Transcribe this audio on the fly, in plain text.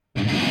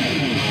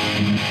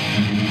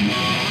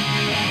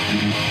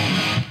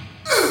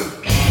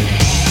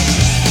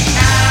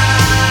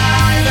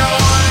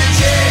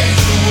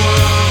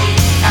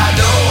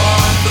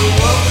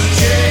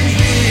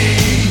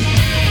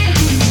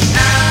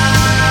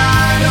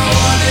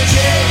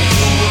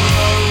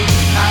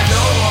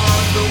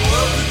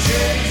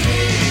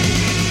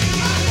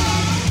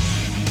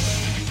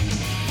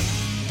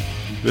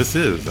This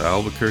is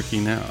Albuquerque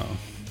Now.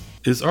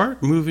 Is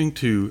art moving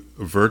to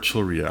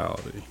virtual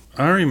reality?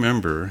 I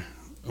remember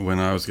when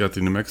I was at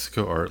the New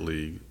Mexico Art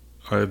League,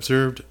 I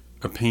observed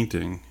a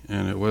painting,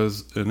 and it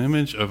was an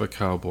image of a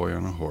cowboy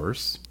on a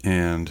horse,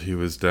 and he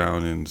was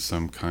down in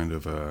some kind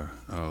of a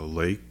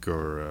lake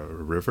or a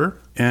river.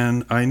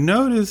 And I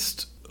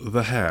noticed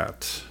the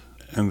hat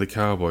and the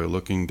cowboy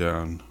looking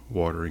down,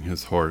 watering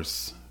his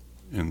horse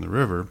in the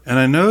river. And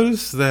I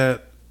noticed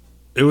that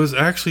it was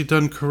actually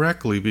done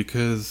correctly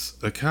because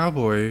a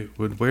cowboy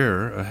would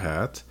wear a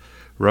hat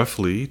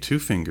roughly 2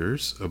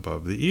 fingers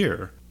above the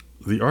ear.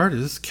 The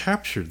artist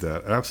captured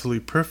that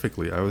absolutely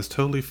perfectly. I was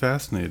totally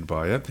fascinated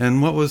by it.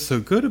 And what was so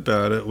good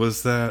about it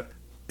was that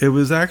it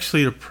was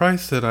actually a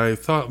price that I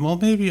thought, well,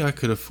 maybe I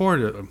could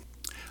afford it.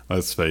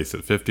 Let's face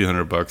it,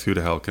 $1,500, who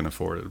the hell can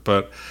afford it?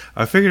 But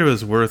I figured it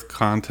was worth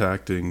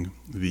contacting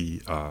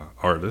the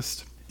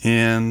artist.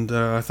 And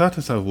I thought to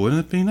myself,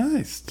 wouldn't it be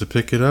nice to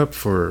pick it up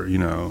for,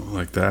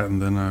 like that,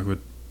 and then I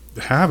would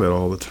have it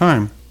all the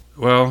time.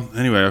 Well,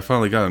 anyway, I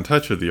finally got in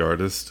touch with the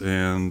artist,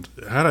 and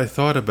had I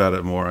thought about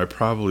it more, I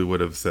probably would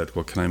have said,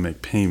 well, can I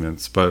make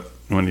payments? But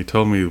when he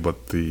told me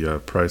what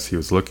the price he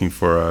was looking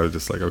for, I was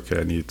just like, okay,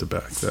 I need to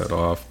back that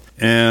off.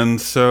 And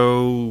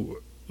so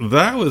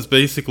that was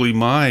basically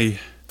my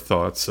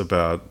thoughts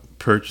about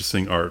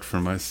purchasing art for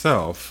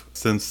myself.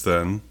 Since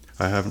then,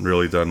 I haven't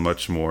really done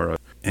much more.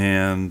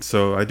 And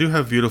so I do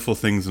have beautiful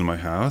things in my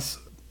house.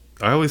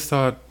 I always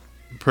thought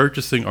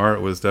purchasing art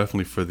was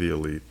definitely for the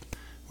elite.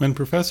 When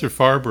Professor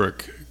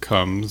Farbrook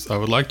comes, I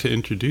would like to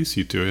introduce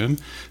you to him.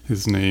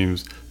 His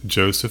name's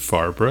Joseph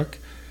Farbrook.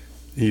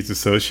 He's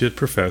associate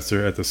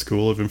professor at the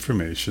School of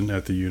Information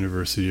at the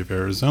University of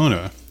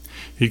Arizona.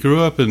 He grew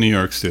up in New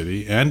York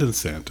City and in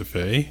Santa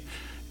Fe,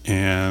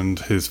 and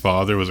his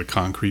father was a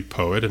concrete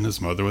poet and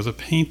his mother was a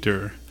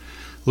painter.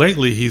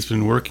 Lately, he's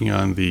been working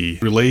on the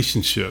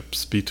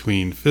relationships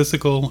between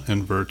physical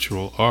and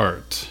virtual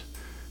art.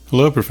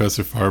 Hello,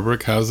 Professor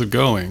Farbrook. How's it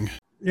going?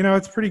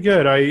 It's pretty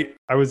good.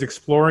 I was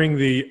exploring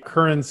the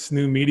Currents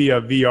New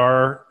Media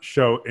VR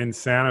show in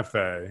Santa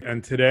Fe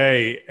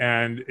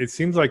and it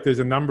seems like there's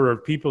a number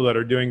of people that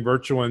are doing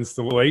virtual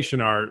installation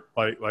art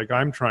like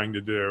I'm trying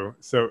to do.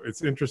 So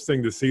it's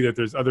interesting to see that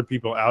there's other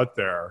people out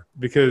there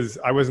because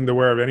I wasn't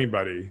aware of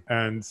anybody.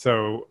 And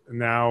so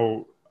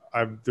now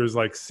there's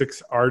like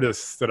 6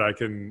 artists that I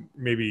can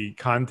maybe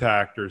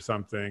contact or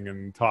something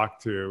and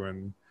talk to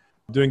and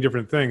doing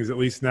different things. At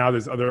least now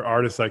there's other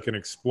artists I can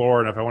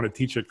explore. And if I want to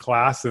teach a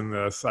class in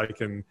this, I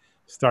can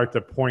start to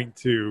point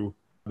to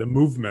the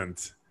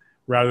movement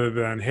rather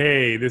than,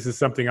 hey, this is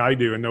something I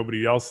do and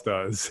nobody else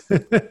does.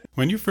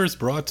 When you first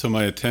brought to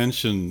my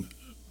attention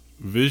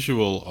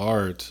visual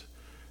art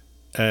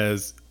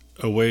as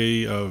a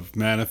way of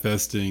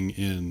manifesting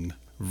in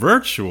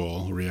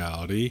virtual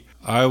reality,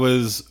 I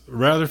was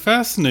rather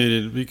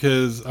fascinated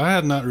because I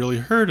had not really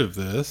heard of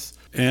this.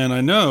 And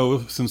I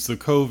know since the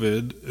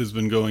COVID has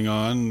been going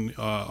on,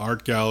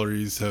 art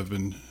galleries have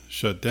been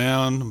shut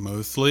down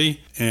mostly,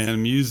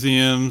 and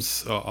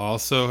museums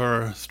also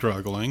are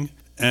struggling.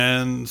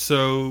 And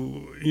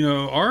so,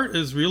 art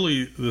is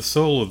really the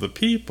soul of the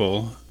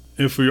people.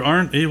 If we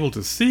aren't able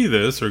to see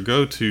this or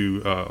go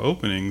to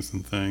openings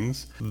and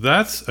things,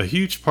 that's a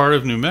huge part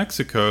of New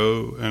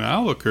Mexico and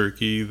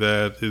Albuquerque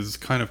that is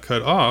kind of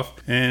cut off.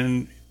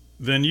 And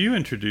then you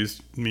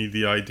introduced me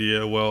the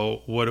idea,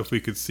 well, what if we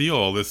could see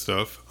all this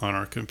stuff on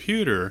our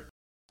computer?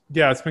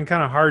 Yeah, it's been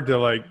kind of hard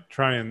to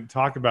try and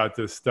talk about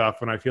this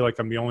stuff when I feel like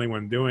I'm the only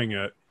one doing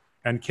it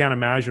and can't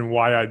imagine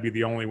why I'd be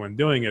the only one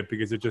doing it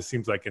because it just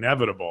seems like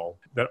inevitable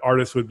that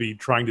artists would be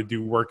trying to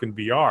do work in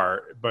VR,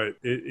 but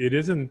it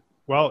isn't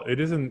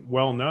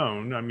well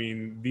known. I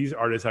mean, these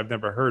artists I've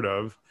never heard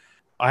of.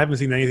 I haven't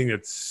seen anything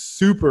that's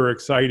super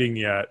exciting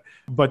yet,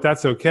 but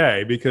that's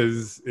okay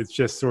because it's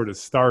just sort of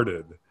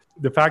started.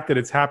 The fact that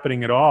it's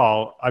happening at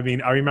all, I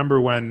mean, I remember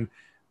when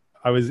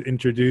I was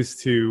introduced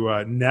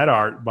to net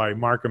art by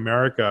Mark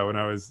America when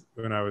I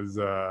was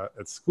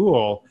at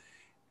school,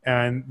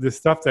 and the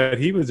stuff that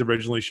he was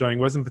originally showing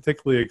wasn't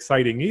particularly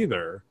exciting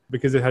either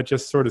because it had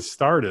just sort of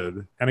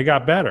started and it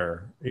got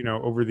better,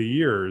 over the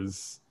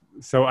years.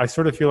 So I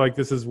sort of feel like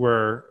this is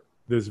where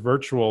this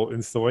virtual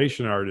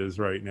installation art is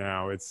right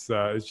now. It's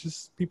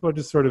just people are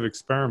just sort of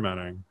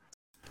experimenting.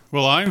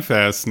 Well, I'm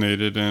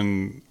fascinated,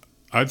 and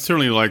I'd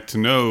certainly like to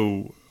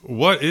know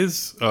what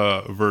is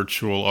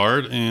virtual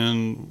art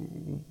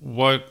and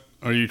what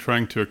are you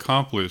trying to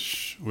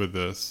accomplish with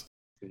this?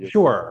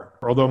 Sure.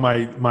 Although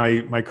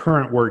my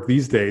current work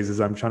these days is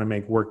I'm trying to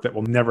make work that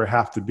will never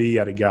have to be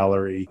at a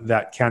gallery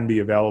that can be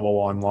available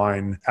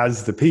online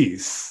as the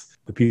piece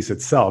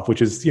itself,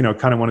 which is,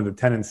 kind of one of the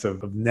tenets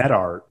of net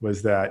art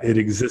was that it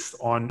exists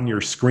on your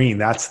screen.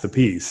 That's the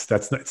piece.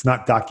 It's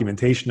not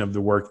documentation of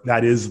the work.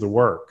 That is the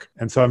work.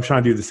 And so I'm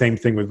trying to do the same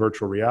thing with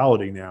virtual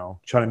reality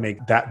now, trying to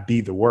make that be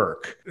the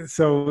work.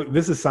 So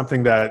this is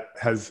something that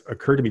has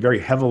occurred to me very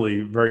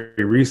heavily,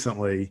 very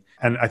recently.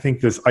 And I think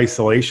this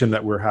isolation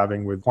that we're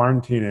having with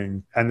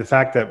quarantining and the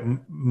fact that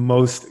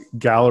most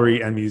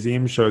gallery and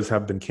museum shows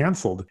have been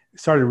canceled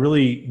started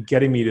really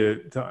getting me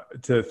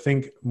to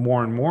think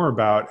more and more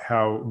about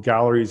how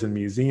galleries and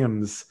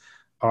museums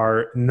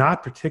are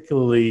not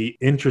particularly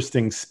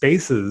interesting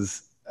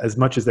spaces as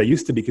much as they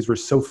used to be because we're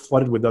so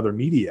flooded with other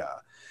media.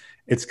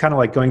 It's kind of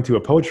like going to a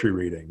poetry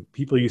reading.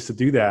 People used to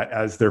do that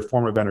as their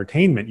form of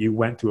entertainment. You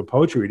went to a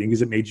poetry reading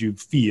because it made you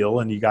feel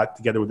and you got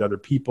together with other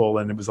people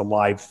and it was a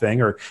live thing,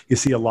 or you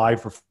see a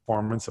live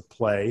performance, a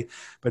play.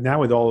 But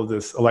now with all of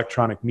this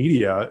electronic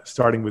media,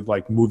 starting with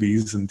like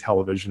movies and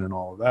television and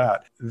all of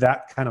that,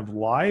 that kind of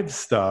live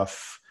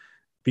stuff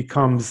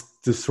becomes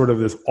just sort of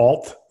this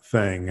alt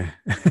thing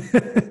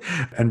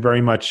and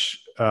very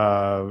much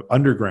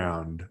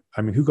underground.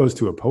 I mean, who goes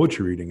to a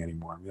poetry reading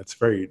anymore? I mean, it's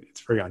very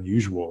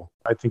unusual.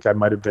 I think I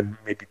might have been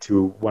maybe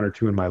to one or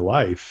two in my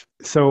life.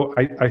 So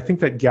I think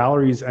that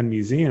galleries and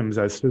museums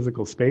as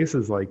physical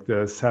spaces like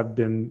this have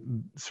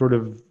been sort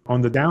of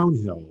on the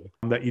downhill,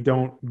 that you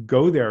don't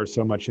go there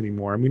so much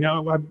anymore. I mean,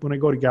 when I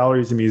go to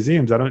galleries and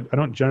museums, I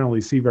don't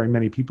generally see very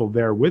many people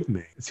there with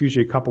me. It's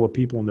usually a couple of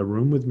people in the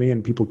room with me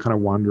and people kind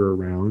of wander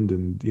around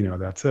and,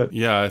 that's it.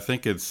 Yeah, I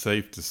think it's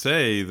safe to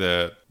say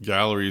that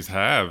galleries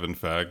have, in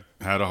fact,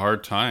 had a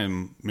hard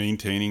time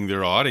maintaining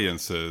their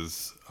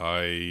audiences.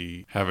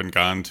 I haven't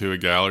gone to a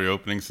gallery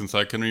opening since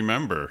I can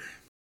remember.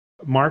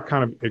 Mark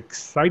kind of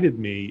excited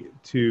me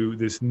to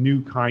this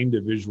new kind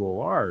of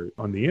visual art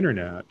on the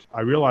internet.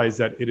 I realized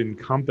that it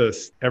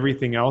encompassed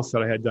everything else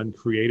that I had done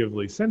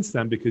creatively since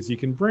then, because you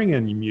can bring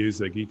in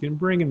music, you can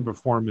bring in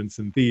performance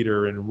and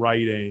theater and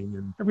writing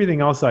and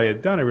everything else I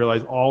had done. I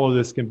realized all of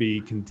this can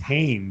be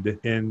contained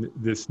in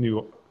this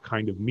new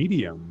kind of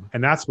medium.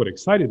 And that's what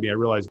excited me. I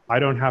realized I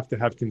don't have to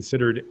have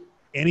considered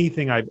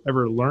anything I've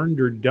ever learned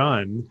or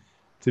done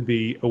to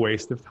be a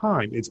waste of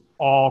time. It's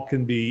all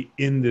can be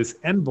in this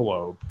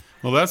envelope.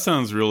 Well, that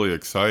sounds really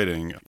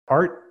exciting.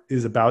 Art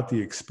is about the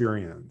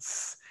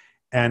experience.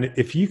 And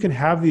if you can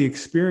have the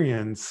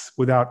experience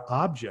without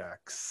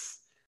objects,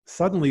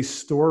 suddenly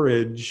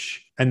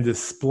storage and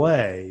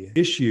display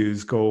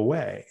issues go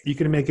away. You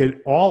can make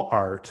it all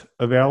art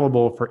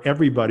available for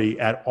everybody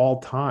at all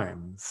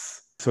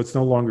times. So it's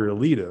no longer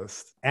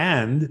elitist.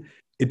 And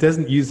it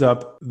doesn't use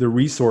up the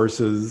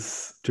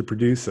resources to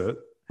produce it,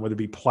 whether it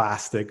be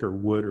plastic or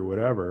wood or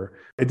whatever.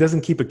 It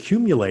doesn't keep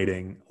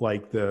accumulating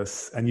like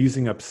this and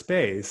using up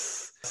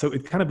space. So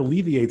it kind of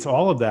alleviates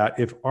all of that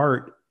if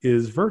art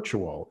is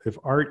virtual, if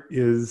art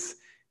is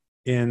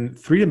in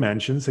 3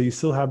 dimensions. So you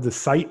still have the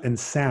sight and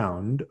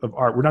sound of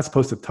art. We're not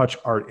supposed to touch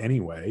art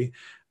anyway.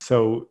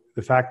 So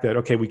the fact that,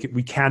 okay, we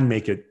can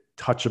make it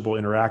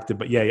touchable, interactive,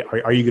 but yeah,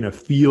 are you going to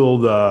feel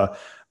the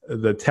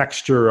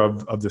texture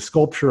of the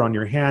sculpture on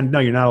your hand? No,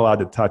 you're not allowed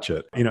to touch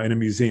it, in a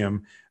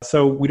museum.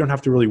 So we don't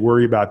have to really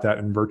worry about that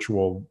in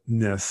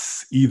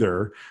virtualness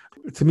either.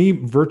 To me,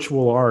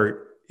 virtual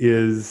art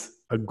is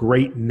a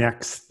great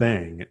next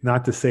thing.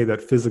 Not to say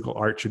that physical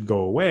art should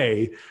go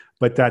away,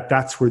 but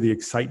that's where the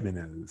excitement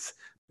is.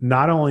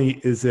 Not only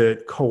is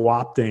it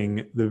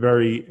co-opting the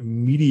very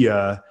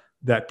media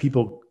that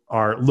people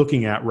are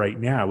looking at right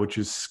now, which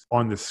is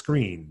on the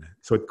screen.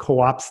 So it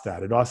co-opts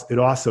that. It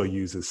also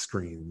uses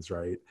screens,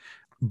 right?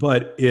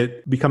 But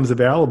it becomes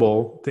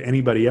available to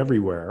anybody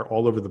everywhere,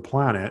 all over the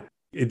planet.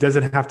 It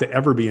doesn't have to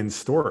ever be in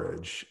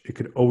storage. It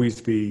could always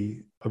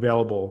be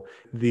available.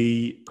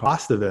 The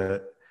cost of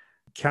it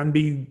can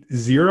be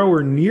zero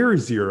or near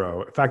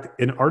zero. In fact,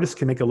 an artist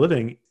can make a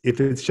living if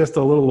it's just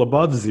a little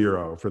above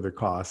zero for the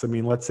cost. I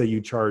mean, let's say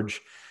you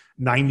charge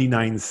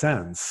 99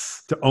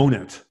 cents to own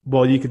it.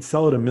 Well, you could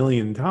sell it 1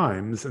 million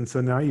times. And so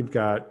now you've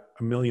got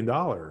 $1 million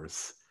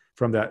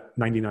from that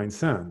 99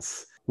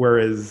 cents.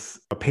 Whereas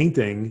a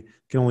painting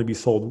can only be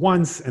sold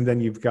once. And then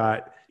you've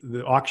got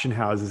the auction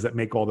houses that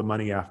make all the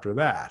money after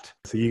that.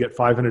 So you get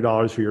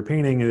 $500 for your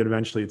painting and then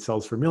eventually it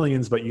sells for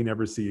millions, but you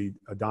never see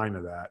a dime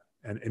of that.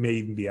 And it may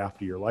even be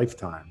after your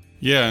lifetime.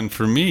 Yeah, and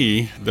for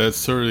me, that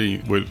certainly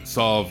would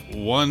solve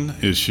one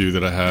issue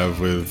that I have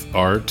with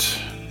art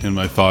in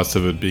my thoughts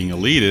of it being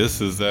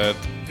elitist, is that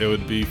it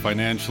would be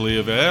financially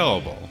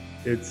available.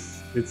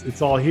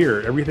 It's all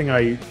here. Everything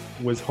I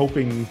was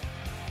hoping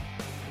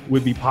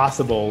would be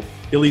possible,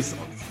 at least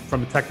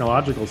from a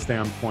technological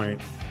standpoint,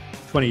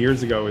 20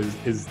 years ago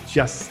is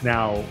just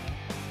now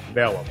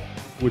available,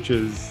 which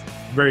is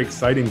very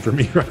exciting for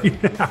me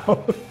right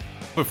now.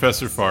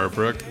 Professor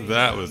Farbrook,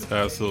 that was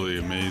absolutely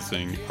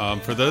amazing.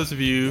 For those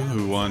of you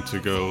who want to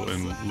go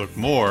and look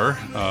more,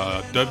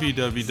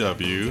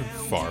 www.farbrook,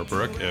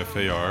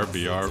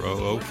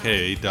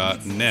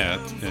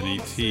 FARBROOK.net,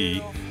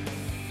 N-E-T.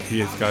 He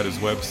has got his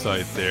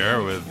website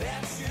there with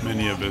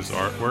many of his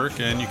artwork,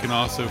 and you can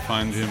also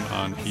find him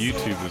on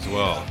YouTube as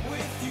well.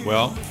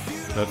 Well,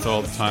 that's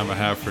all the time I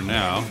have for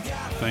now.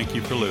 Thank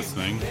you for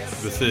listening.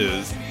 This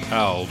is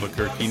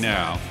Albuquerque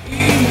Now.